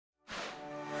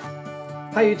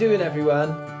How you doing,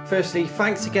 everyone? Firstly,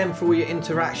 thanks again for all your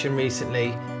interaction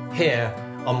recently here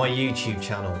on my YouTube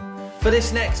channel. For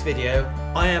this next video,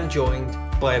 I am joined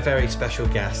by a very special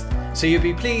guest, so you'll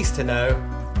be pleased to know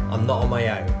I'm not on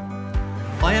my own.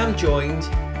 I am joined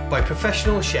by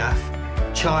professional chef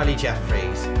Charlie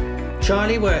Jefferys.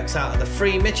 Charlie works out at the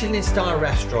free Michelin star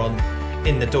restaurant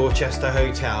in the Dorset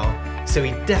Hotel, so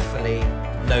he definitely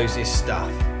knows his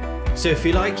stuff. So if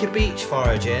you like your beach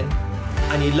foraging,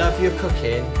 and you love your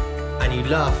cooking, and you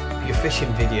love your fishing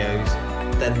videos,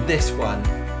 then this one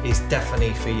is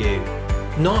definitely for you.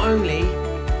 Not only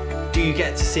do you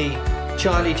get to see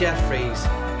Charlie Jefferys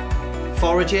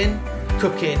foraging,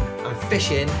 cooking and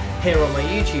fishing here on my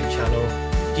YouTube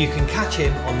channel, you can catch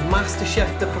him on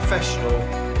Masterchef the Professional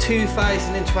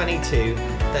 2022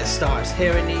 that starts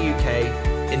here in the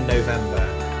UK in November,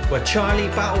 where Charlie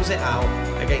battles it out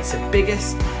against the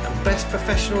biggest and best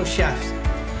professional chefs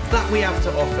that we have to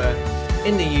offer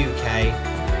in the UK,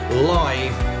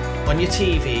 live on your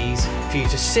TVs for you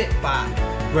to sit back,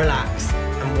 relax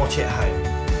and watch at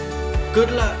home.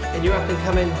 Good luck in your up and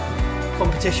coming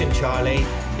competition, Charlie.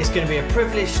 It's going to be a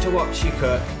privilege to watch you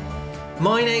cook.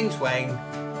 My name's Wayne,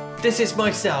 this is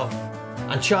myself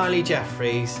and Charlie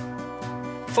Jefferys,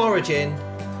 foraging,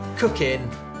 cooking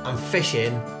and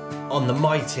fishing on the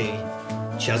mighty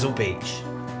Chesil Beach.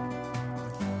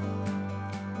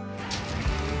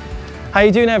 How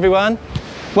you doing, everyone?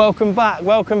 Welcome back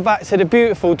to the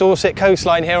beautiful Dorset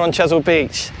coastline here on Chesil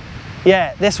Beach.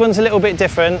 Yeah, this one's a little bit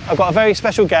different. I've got a very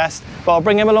special guest, but I'll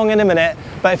bring him along in a minute.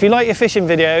 But if you like your fishing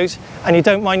videos and you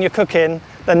don't mind your cooking,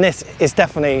 then this is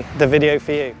definitely the video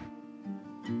for you.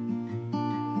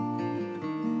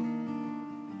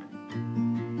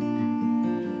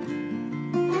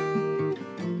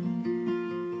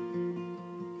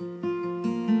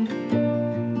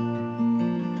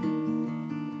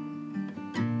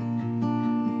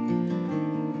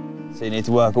 So you need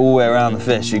to work all the way around the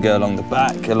fish. You go along the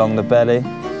back, along the belly,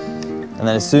 and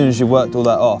then as soon as you've worked all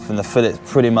that off and the fillet's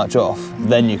pretty much off,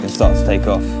 then you can start to take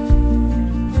off.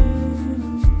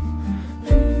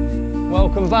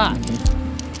 Welcome back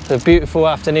to a beautiful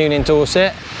afternoon in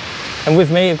Dorset, and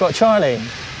with me you've got Charlie.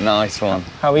 Nice one.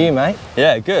 How are you, mate?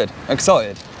 Yeah, good.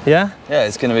 Excited. Yeah? Yeah,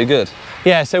 it's going to be good.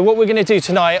 Yeah, so what we're going to do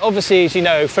tonight, obviously, as you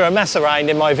know, for a mess around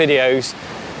in my videos,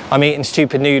 I'm eating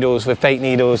stupid noodles with fake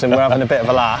needles and we're having a bit of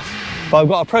a laugh. But I've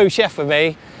got a pro chef with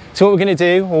me, so what we're going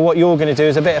to do, or what you're going to do,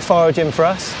 is a bit of foraging for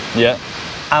us. Yeah.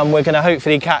 And we're going to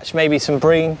hopefully catch maybe some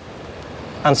bream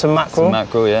and some mackerel. Some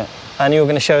mackerel, yeah. And you're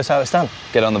going to show us how it's done.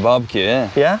 Get on the barbecue, yeah.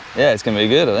 Yeah? Yeah, it's going to be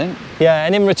good, I think. Yeah,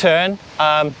 and in return,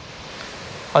 I'm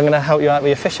going to help you out with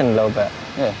your fishing a little bit.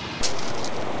 Yeah.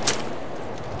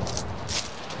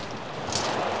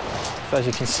 So as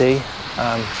you can see,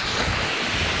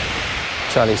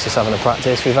 Charlie's just having a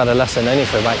practice. We've had a lesson only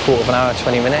for about quarter of an hour,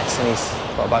 20 minutes, and he's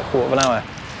got about quarter of an hour.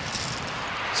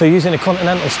 So using a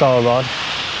continental style rod,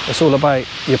 it's all about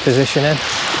your positioning,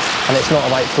 and it's not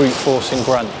about brute force and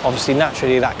grunt. Obviously,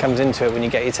 naturally, that comes into it when you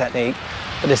get your technique,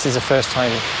 but this is the first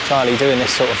time Charlie doing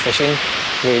this sort of fishing,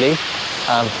 really.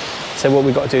 So what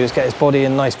we've got to do is get his body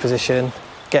in nice position,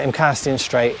 get him casting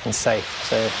straight and safe.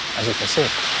 So as you can see,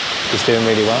 he's doing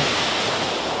really well.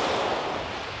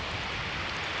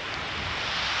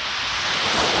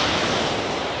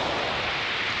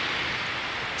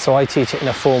 So I teach it in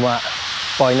a format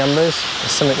by numbers.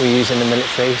 It's something we use in the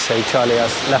military. So Charlie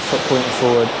has left foot pointing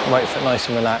forward, right foot nice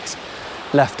and relaxed,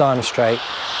 left arm straight,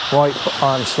 right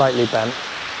arm slightly bent,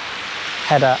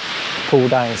 head up, pull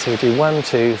down. So we do 1,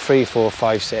 2, 3, 4,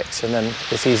 5, 6, and then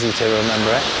it's easy to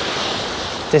remember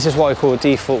it. This is what I call a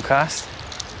default cast.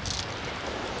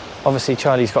 Obviously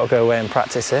Charlie's got to go away and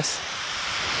practice this.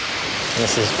 And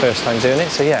this is his first time doing it,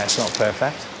 so yeah, it's not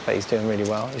perfect, but he's doing really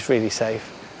well. He's really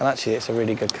safe. And actually it's a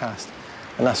really good cast.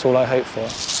 And that's all I hope for.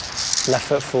 Left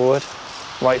foot forward,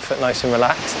 right foot nice and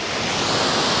relaxed.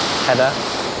 Head up,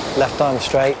 left arm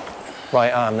straight,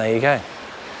 right arm, there you go.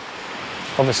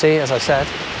 Obviously, as I said,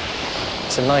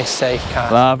 it's a nice, safe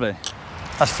cast. Lovely.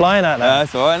 That's flying out there.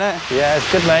 That's all right, isn't it? Yeah,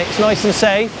 it's good, mate. It's nice and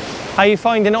safe. How are you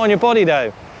finding it on your body,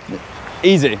 though?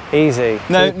 Easy. Easy.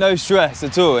 No stress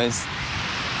at all. It's,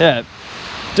 yeah,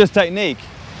 just technique.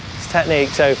 It's technique,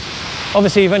 so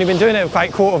obviously you've only been doing it for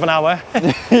about quarter of an hour. Yeah,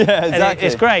 exactly. And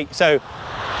it's great, so,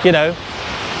 you know,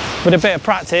 with a bit of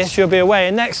practice, you'll be away,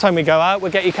 and next time we go out, we'll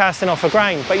get you casting off a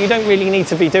ground. But you don't really need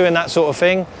to be doing that sort of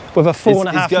thing with a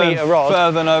 4.5 metre rod. It's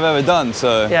further than I've ever done,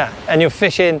 so. Yeah, and you're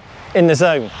fishing in the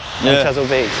zone on Chesil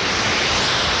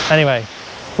Beach. Anyway,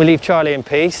 we'll leave Charlie in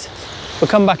peace. We'll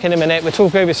come back in a minute, we'll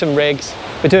talk over some rigs,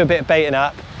 we'll do a bit of baiting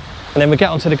up, and then we'll get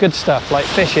onto the good stuff like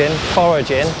fishing,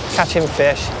 foraging, catching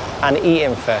fish, and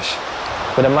eating fish.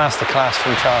 with a masterclass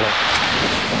from Charlie.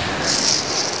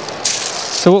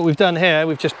 So what we've done here,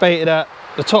 we've just baited up.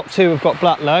 The top two have got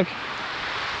black lug,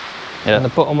 and the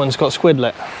bottom one's got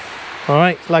squidlet. All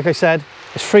right, like I said,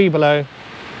 it's free below,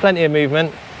 plenty of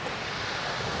movement.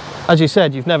 As you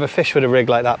said, you've never fished with a rig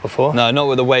like that before. No, not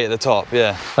with the weight at the top,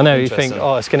 yeah. I know, you think,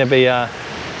 oh, it's going to be,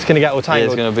 it's going to get all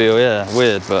tangled. Yeah, it's going to be,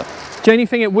 weird, but... The only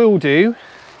thing it will do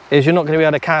is you're not going to be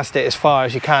able to cast it as far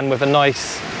as you can with a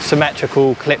nice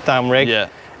symmetrical clip down rig. Yeah.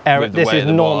 This is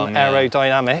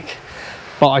non-aerodynamic.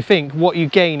 But I think what you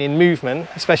gain in movement,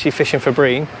 especially fishing for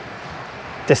bream,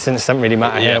 distance doesn't really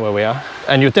matter here where we are.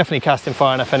 And you're definitely casting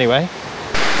far enough anyway.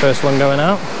 First one going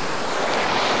out.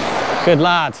 Good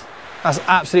lad. That's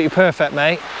absolutely perfect,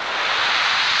 mate.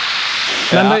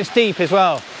 Remember, it's deep as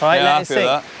well, right? Yeah, let it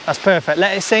sink. That's perfect.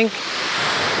 Let it sink.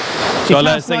 So you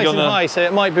cast nice and high, so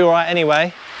it might be all right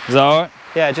anyway. Is that all right?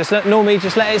 Yeah, normally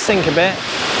just let it sink a bit,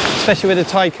 especially with the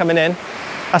tide coming in.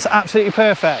 That's absolutely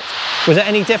perfect. Was it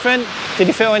any different? Did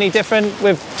you feel any different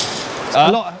with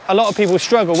a lot of people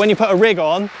struggle when you put a rig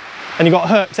on and you got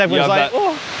hooks, everyone's like,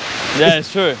 oh. Yeah,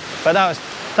 it's true. But that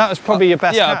was probably your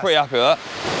best cast. cast. I'm pretty happy with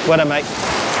that. Well done, mate.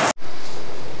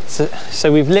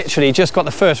 So we've literally just got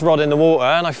the first rod in the water,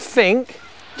 and I think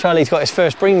Charlie's got his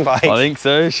first bream bite. I think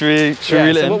so. Should we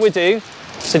reel it in? So what we do,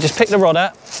 so just pick the rod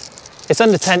up. It's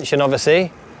under tension,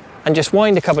 obviously, and just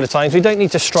wind a couple of times. We don't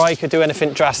need to strike or do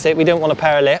anything drastic. We don't want a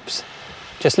pair of lips.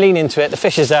 Just lean into it. The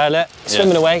fish is there, look,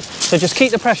 swimming away. So just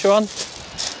keep the pressure on.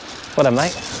 Well done,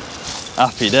 mate.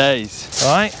 Happy days.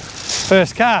 All right,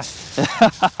 first cast.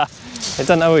 It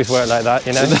doesn't always work like that,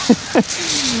 you know.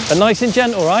 But nice and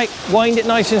gentle, right? Wind it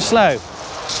nice and slow.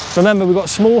 Remember, we've got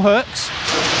small hooks.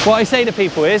 What I say to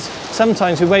people is,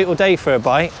 sometimes we wait all day for a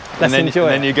bite. Let's enjoy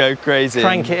it. And then you go crazy.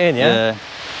 Crank it in, yeah?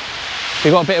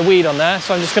 We've got a bit of weed on there,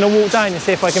 so I'm just going to walk down and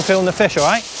see if I can film the fish, all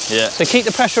right? Yeah. So keep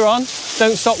the pressure on.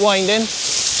 Don't stop winding.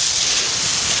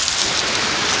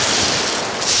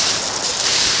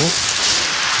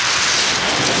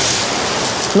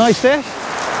 Nice fish.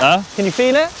 Huh? Can you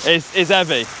feel it? It's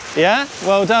heavy. Yeah?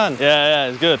 Well done. Yeah,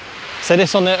 it's good. So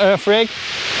this on the earth rig.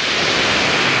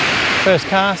 First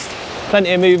cast,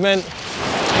 plenty of movement.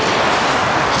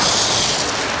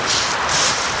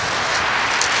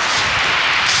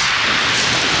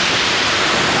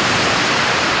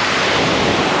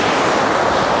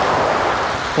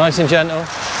 Nice and gentle.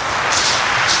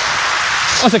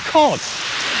 Oh, it's a cod.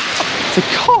 It's a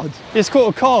cod. It's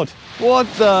caught a cod. What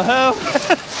the hell?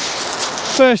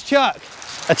 First chuck,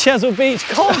 a Chesil Beach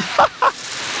cod.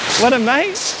 What a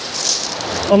mate.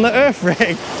 On the earth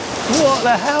rig. What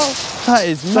the hell? That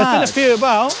is mad. There's been a few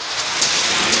about.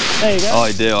 There you go. Oh,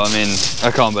 ideal. I mean,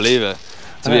 I can't believe it.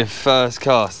 To be a first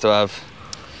cast to have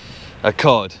a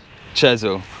cod,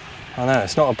 Chesil. I know,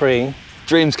 it's not a bream.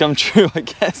 Dreams come true, I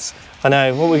guess. I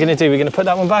know, what we're going to do, we're going to put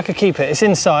that one back or keep it? It's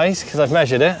in size, because I've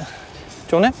measured it.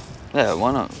 Do you want it? Yeah,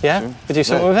 why not? Yeah? Sure. We do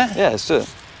something with it? Yeah, let's do it.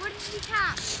 What did you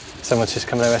catch? Someone's just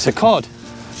coming over. It's a cod.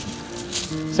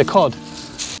 It's a cod.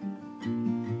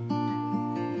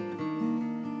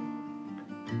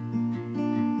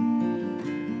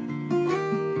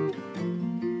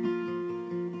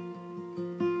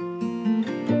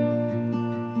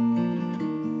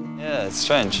 Yeah, it's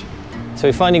strange. So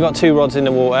we finally got 2 rods in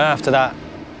the water after that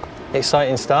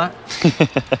exciting start.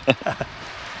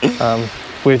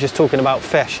 We were just talking about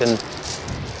fish, and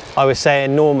I was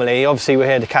saying normally, obviously we're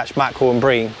here to catch mackerel and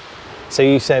bream. So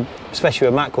you said, especially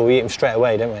with mackerel, we eat them straight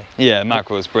away, don't we? Yeah,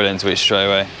 mackerel is brilliant to eat straight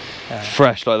away. Yeah.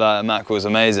 Fresh like that, mackerel is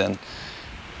amazing.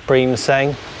 Bream the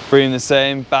same? Bream the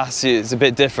same. Bass, it's a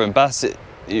bit different. Bass,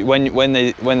 when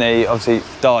they obviously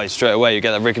die straight away, you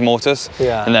get that rigor mortis,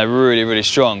 and they're really, really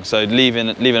strong. So leaving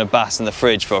a bass in the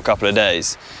fridge for a couple of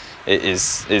days, it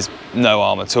is no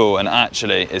harm at all. And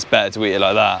actually, it's better to eat it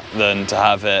like that than to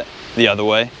have it the other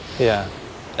way. Yeah.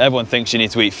 Everyone thinks you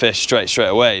need to eat fish straight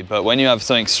away, but when you have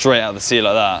something straight out of the sea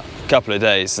like that, a couple of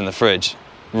days in the fridge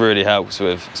really helps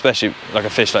with, especially like a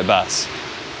fish like bass.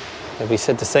 Yeah, we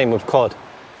said the same with cod.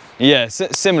 Yeah,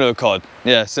 similar with cod.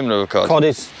 Yeah, similar with cod. Cod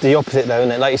is the opposite though,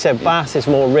 isn't it? Like you said, bass is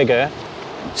more rigor,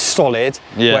 solid,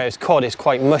 whereas cod is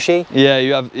quite mushy. Yeah,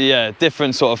 you have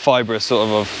different sort of fibrous sort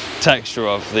of texture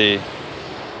of the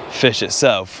fish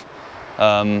itself.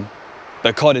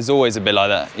 But cod is always a bit like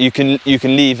that. You can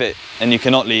leave it and you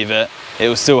cannot leave it. It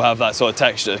will still have that sort of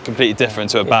texture, completely different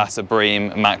to a bass, a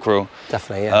bream, a mackerel.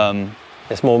 Definitely, yeah.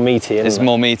 It's more meaty, isn't it? It's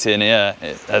more meaty, and yeah,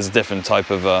 it has a different type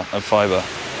of fibre.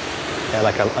 Yeah,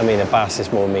 like I mean, a bass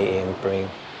is more meaty and bream.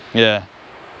 Yeah.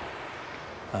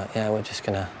 Yeah, we're just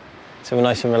gonna. So we're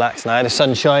nice and relaxed now. The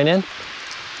sun's shining.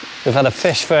 We've had a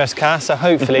fish first cast, so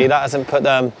hopefully that hasn't put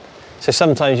them. So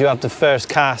sometimes you have the first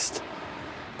cast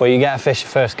Well, you get a fish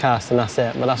first cast and that's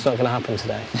it, but that's not going to happen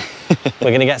today. We're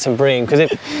going to get some bream,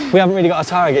 because we haven't really got a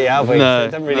target yet, have we? No, so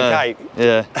it doesn't really count.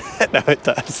 Yeah. No, it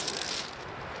does.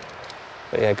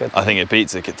 But yeah, good. I think it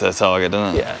beats it to the target,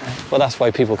 doesn't it? Yeah. Well, that's why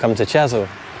people come to Chesil.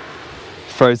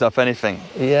 Throws up anything.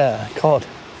 Yeah, cod.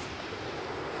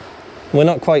 We're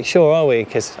not quite sure, are we?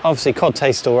 Because obviously cod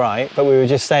tastes all right, but we were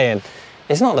just saying,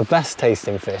 it's not the best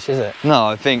tasting fish, is it? No,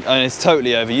 I think, and it's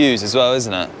totally overused as well,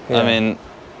 isn't it? Yeah. I mean,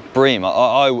 bream,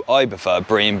 I prefer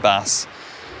bream, bass,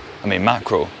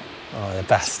 mackerel. Oh, the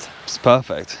best. It's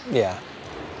perfect. Yeah.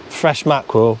 Fresh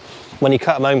mackerel, when you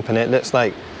cut them open, it looks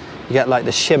like you get like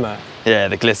the shimmer. Yeah,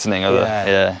 the glistening of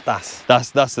That's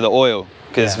the oil,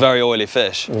 because it's very oily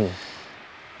fish. Mm.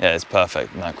 Yeah, it's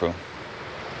perfect, mackerel.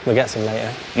 We'll get some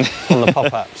later on the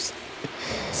pop-ups.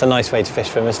 It's a nice way to fish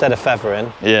for them. Instead of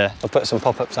feathering, yeah, we'll put some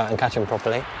pop-ups out and catch them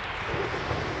properly.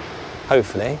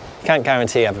 Hopefully. Can't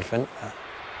guarantee everything. But...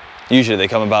 Usually they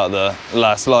come about the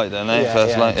last light, don't they?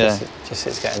 First light, Just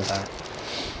it's getting dark.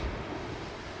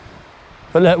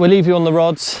 But look, we'll leave you on the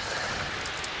rods.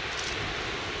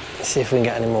 Let's see if we can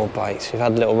get any more bites. We've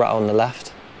had a little rat on the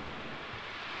left.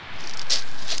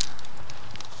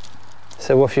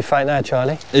 So what's your fight now,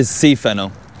 Charlie? It's sea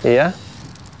fennel. Yeah?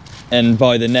 And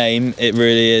by the name, it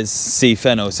really is sea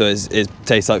fennel, so it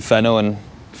tastes like fennel and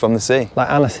from the sea. Like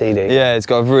aniseedy? Yeah, it's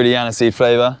got a really aniseed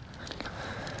flavour.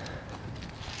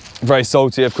 Very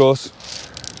salty, of course.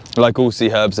 Like all sea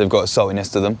herbs, they've got a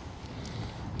saltiness to them.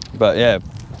 But yeah,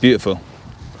 beautiful.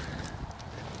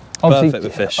 Perfect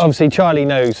with fish. Obviously, Charlie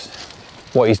knows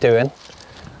what he's doing,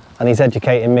 and he's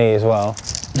educating me as well.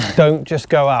 Don't just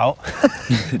go out.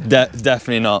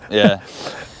 Definitely not, yeah.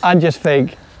 And just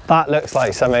think, that looks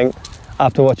like something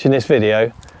after watching this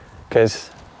video, because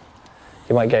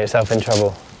you might get yourself in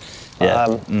trouble.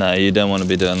 Yeah, no, you don't want to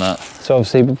be doing that. So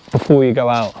obviously, before you go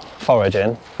out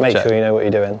foraging, make sure you know what you're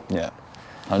doing. Yeah,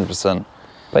 100%.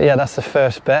 But yeah, that's the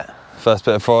first bit. First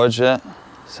bit of forage, yeah.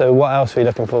 So what else are we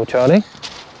looking for, Charlie?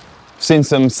 Seen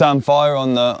some samphire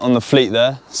on the fleet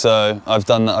there, so I've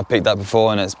done that. I've picked that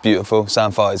before, and it's beautiful.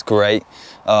 Samphire is great,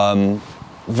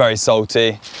 very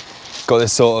salty. Got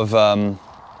this sort of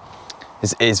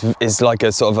it's like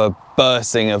a sort of a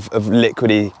bursting of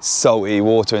liquidy, salty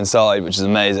water inside, which is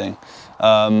amazing.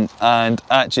 And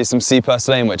actually some sea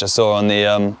purslane, which I saw on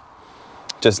the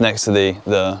just next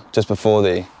to just before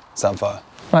the samphire.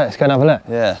 Right, let's go and have a look.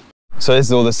 Yeah. So this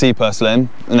is all the sea purslane,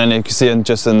 and then you can see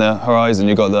just in the horizon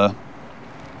you've got the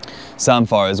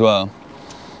samphire as well.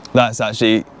 That's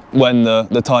actually, when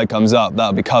the tide comes up,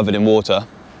 that'll be covered in water,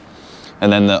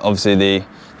 and then obviously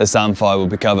the samphire will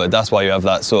be covered. That's why you have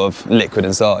that sort of liquid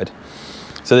inside.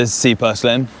 So this is sea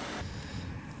purslane.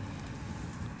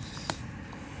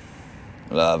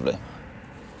 Lovely.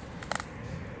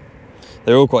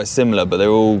 They're all quite similar, but they're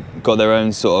all got their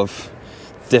own sort of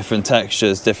different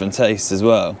textures, different tastes as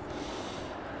well.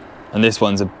 And this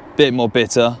one's a bit more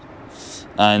bitter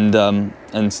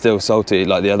and still salty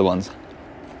like the other ones.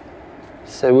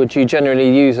 So would you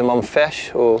generally use them on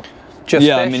fish, or just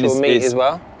fish, or meat as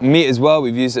well? Meat as well,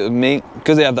 we've used it with meat,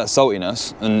 because they have that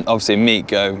saltiness, and obviously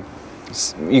meat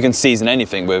you can season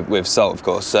anything with salt, of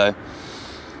course, so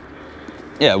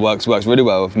yeah, it works really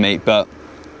well with meat, but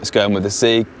it's going with the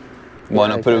sea. Why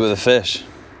not put it with the fish?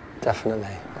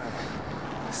 Definitely.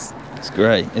 It's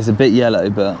great. It's a bit yellow,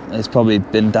 but it's probably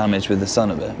been damaged with the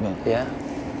sun a bit. But. Yeah.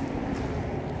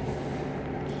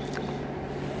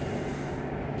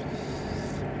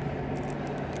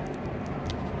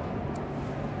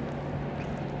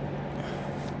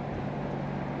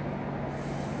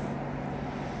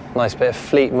 Nice bit of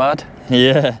fleet mud.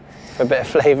 Yeah. For a bit of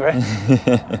flavouring.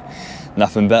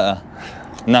 Nothing better.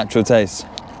 Natural taste.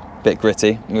 Bit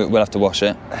gritty. We'll have to wash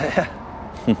it.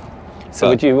 So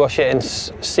would you wash it in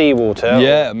seawater?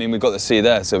 Yeah, I mean, we've got the sea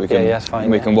there, so we can that's fine,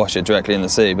 we can wash it directly in the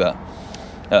sea, but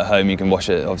at home you can wash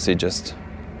it obviously just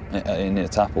in a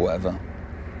tap or whatever.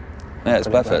 Yeah, it's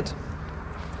perfect.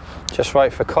 Just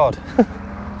right for cod.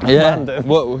 Yeah.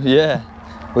 Well, yeah.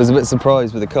 Was a bit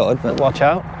surprised with the cod, but watch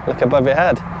out. Look above your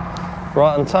head.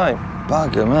 Right on time.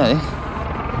 Bugger me.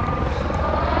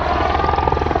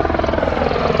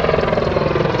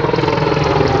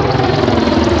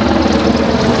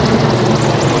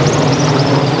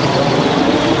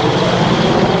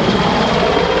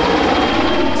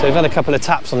 So we've had a couple of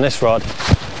taps on this rod.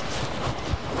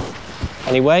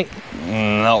 Any weight?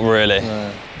 Not really.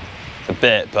 No. A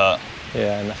bit, but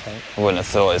yeah, nothing. I wouldn't have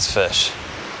thought it's fish.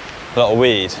 A lot of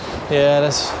weed. Yeah,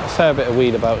 there's a fair bit of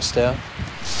weed about still.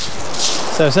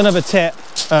 So it's another tip.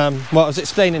 What I was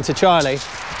explaining to Charlie,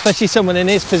 especially someone in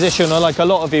his position, or like a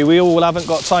lot of you, we all haven't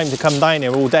got time to come down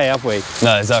here all day, have we?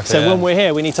 No, exactly. So when we're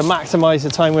here, we need to maximise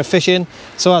the time we're fishing.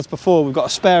 So as before, we've got a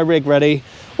spare rig ready,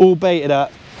 all baited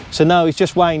up. So now he's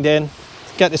just wound in,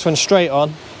 get this one straight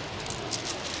on,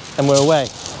 and we're away.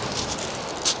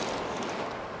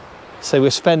 So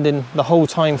we're spending the whole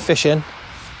time fishing.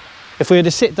 If we were to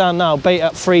sit down now, bait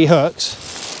up 3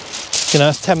 hooks, you know,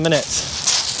 that's 10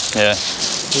 minutes. Yeah.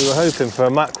 We were hoping for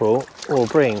a mackerel or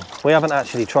bream. We haven't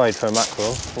actually tried for a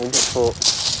mackerel. We just thought,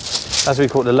 as we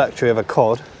call it, the luxury of a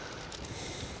cod.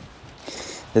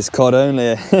 It's cod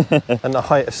only. And the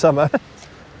height of summer.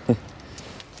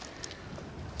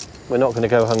 We're not going to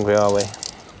go hungry, are we?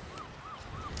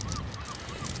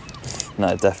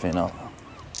 No, definitely not.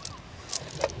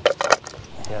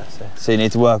 Yeah, so you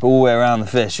need to work all the way around the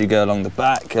fish. You go along the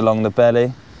back, along the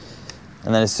belly,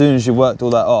 and then as soon as you worked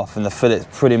all that off and the fillet's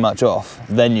pretty much off,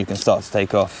 then you can start to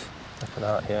take off. Look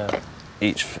at that, yeah.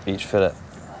 Each fillet.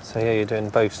 So yeah, you're doing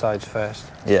both sides first.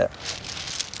 Yeah.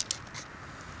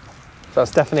 So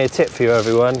that's definitely a tip for you,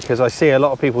 everyone, because I see a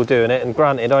lot of people doing it, and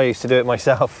granted, I used to do it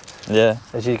myself. Yeah.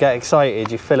 As you get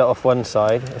excited, you fill it off one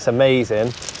side, it's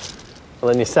amazing. And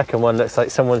then your second one looks like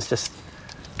someone's just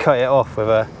cut it off with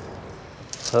a,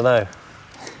 I don't know,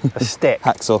 a stick.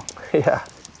 Hacksaw. Yeah.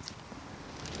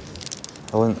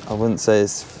 I wouldn't say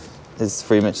it's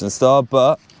 3 Michelin star,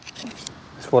 but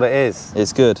It's what it is.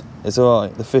 it's good. It's all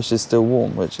right. The fish is still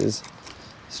warm, which is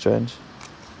strange.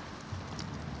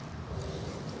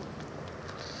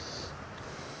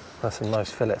 That's some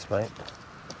nice fillets, mate.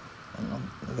 Hang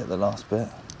on, look at the last bit.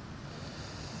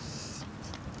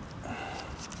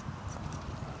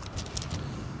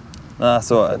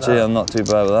 That's all right, actually. I'm not too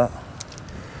bad with that.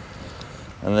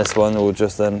 And this one will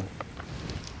just then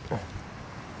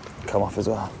come off as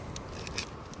well.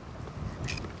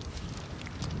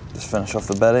 Just finish off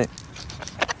the belly.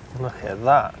 Look at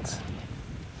that.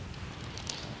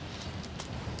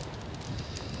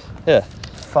 Yeah.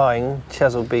 Fine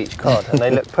Chesil Beach cod, and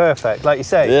they look perfect, like you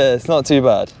say. Yeah, it's not too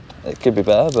bad. It could be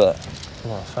better, but...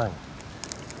 Oh, it's fine.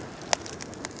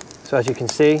 So as you can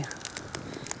see,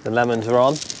 the lemons are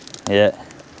on. Yeah,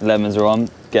 lemons are on.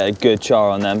 Get a good char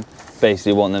on them.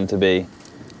 Basically want them to be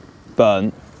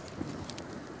burnt.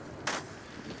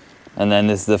 And then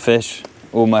there's the fish.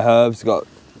 All my herbs, got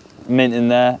mint in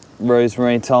there,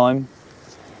 rosemary, thyme.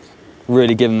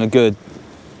 Really give them a good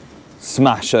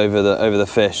smash over the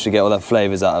fish to get all the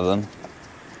flavours out of them.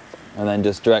 And then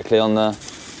just directly on the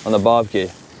barbecue.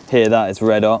 Hear that, it's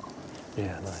red hot.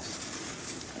 Yeah,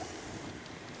 nice.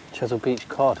 Chesil Beach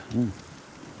cod.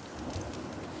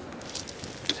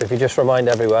 So if you just remind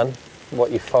everyone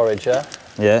what you forage there.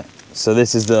 Yeah, so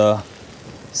this is the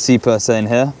sea purseine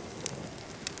here.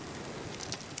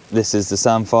 This is the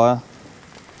samphire.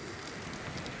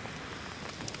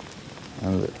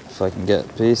 And if I can get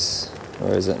a piece,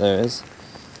 where is it? There it is.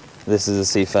 This is the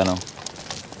sea fennel.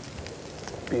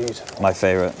 Beautiful. My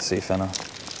favourite sea fennel.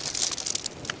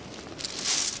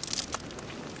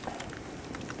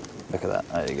 Look at that,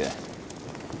 there you go.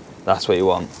 That's what you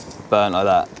want, burnt like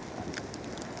that.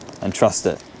 And trust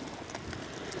it.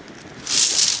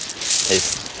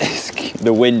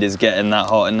 The wind is getting that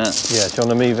hot, isn't it? Yeah, do you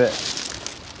want to move it?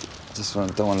 I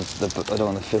don't want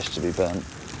the fish to be burnt.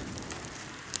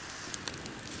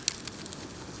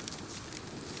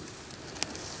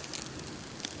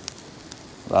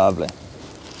 Lovely.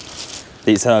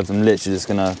 These herbs I'm literally just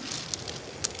gonna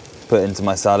put into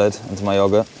my salad, into my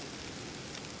yogurt.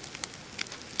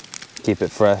 Keep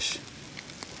it fresh.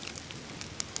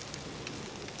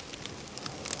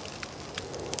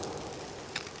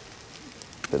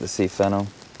 Bit of the sea fennel.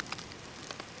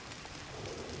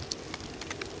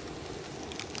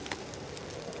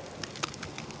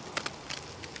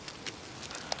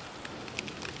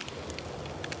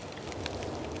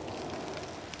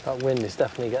 That wind is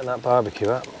definitely getting that barbecue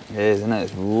up. It is, isn't it?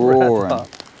 It's roaring.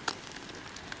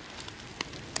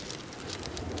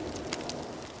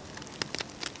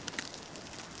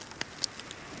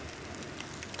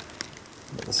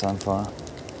 Bit of samphire.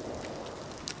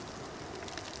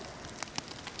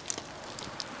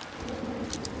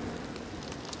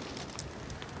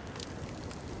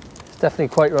 It's definitely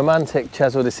quite romantic,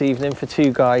 Chesil, this evening for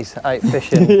two guys out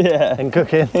fishing Yeah. and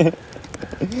cooking.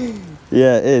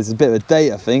 Yeah, it is. It's a bit of a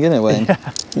date, I think, isn't it, Wayne? Yeah.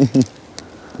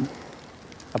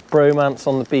 A bromance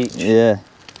on the beach. Yeah.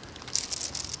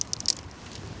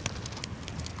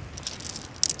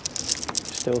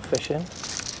 Still fishing.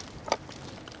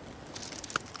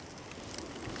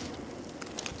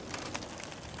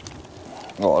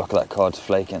 Oh, look at that cod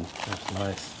flaking. That's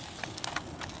nice.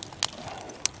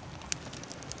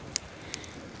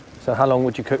 So how long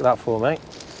would you cook that for, mate?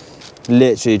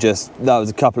 Literally just, that was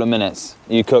a couple of minutes.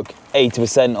 You cook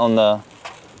 80%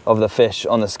 of the fish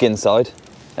on the skin side,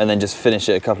 and then just finish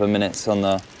it a couple of minutes on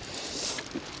the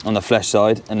flesh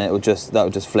side, and that will just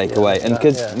flake away. And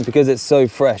because it's so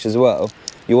fresh as well,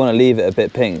 you want to leave it a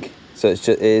bit pink, so it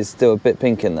is still a bit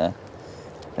pink in there,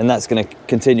 and that's going to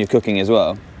continue cooking as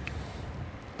well.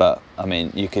 But I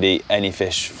mean, you could eat any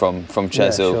fish from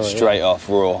Chesil straight off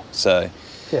raw. So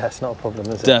yeah, it's not a problem,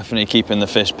 is it? Definitely keeping the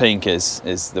fish pink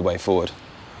is the way forward.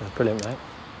 That's brilliant, mate.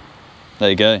 There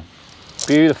you go.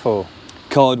 Beautiful.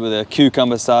 Cod with a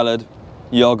cucumber salad,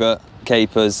 yogurt,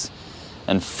 capers,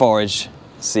 and forage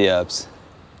sea herbs.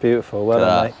 Beautiful. Well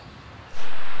done, mate.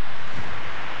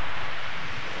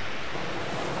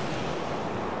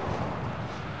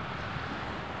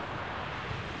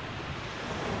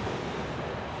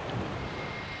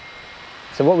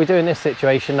 So what we do in this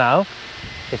situation now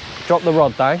is drop the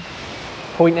rod down,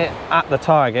 point it at the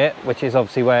target, which is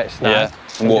obviously where it's now,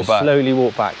 and walk back. Slowly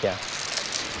walk back, yeah.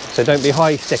 So don't be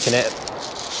high sticking it.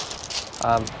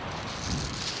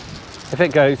 If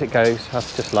it goes, it goes.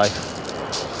 That's just life.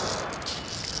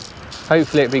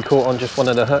 Hopefully it'll be caught on just one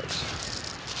of the hooks.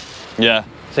 Yeah.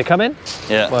 Is it coming?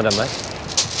 Yeah. Well done, mate.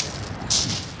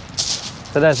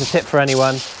 So there's a tip for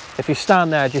anyone. If you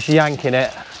stand there just yanking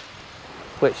it,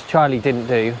 which Charlie didn't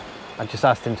do, I just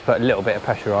asked him to put a little bit of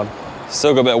pressure on.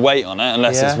 Still got a bit of weight on it,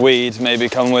 unless it's weed maybe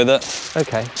come with it.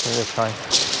 Okay, we'll try.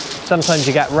 Sometimes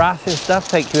you get wrasse and stuff,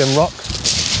 take you in rocks,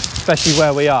 especially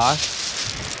where we are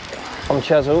on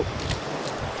Chesil.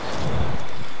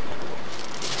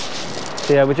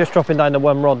 So yeah, we're just dropping down the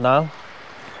one rod now.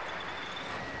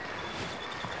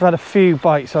 We've had a few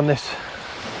bites on this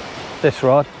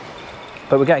rod,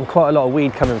 but we're getting quite a lot of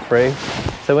weed coming through,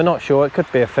 so we're not sure. It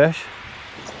could be a fish.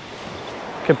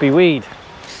 Could be weed.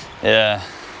 Yeah.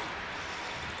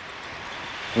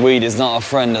 Weed is not a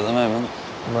friend at the moment.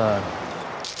 No.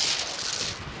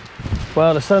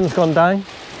 Well, the sun's gone down.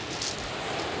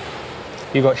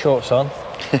 You got shorts on,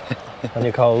 and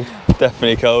you're cold.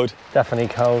 Definitely cold.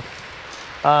 Definitely cold.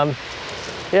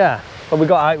 Yeah, but we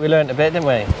got out, we learnt a bit, didn't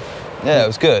we? Yeah, it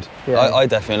was good. Yeah. I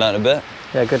definitely learnt a bit.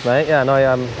 Yeah, good, mate. Yeah, and I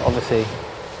obviously,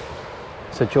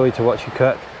 it's a joy to watch you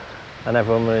cook, and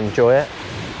everyone will enjoy it.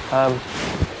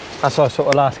 That's our sort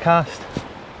of last cast.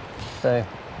 So.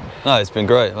 No, it's been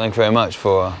great. Thank you very much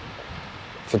for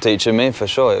teaching me. For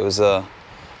sure, it was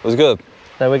good.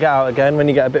 So we get out again when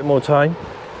you get a bit more time.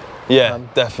 Yeah,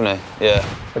 definitely. Yeah.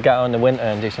 We'll get out in the winter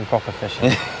and do some proper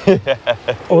fishing. Yeah.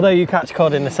 Although you catch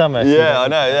cod in the summer. Yeah, I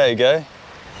know. There you go.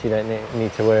 You don't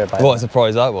need to worry about it. What a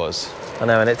surprise that was. I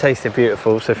know, and it tasted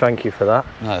beautiful. So thank you for that.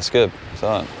 No, it's good. It's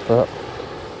all right.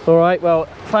 All right. Well,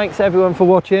 thanks everyone for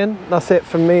watching. That's it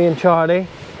from me and Charlie.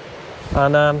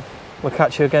 And we'll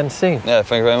catch you again soon. Yeah,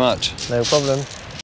 thank you very much. No problem.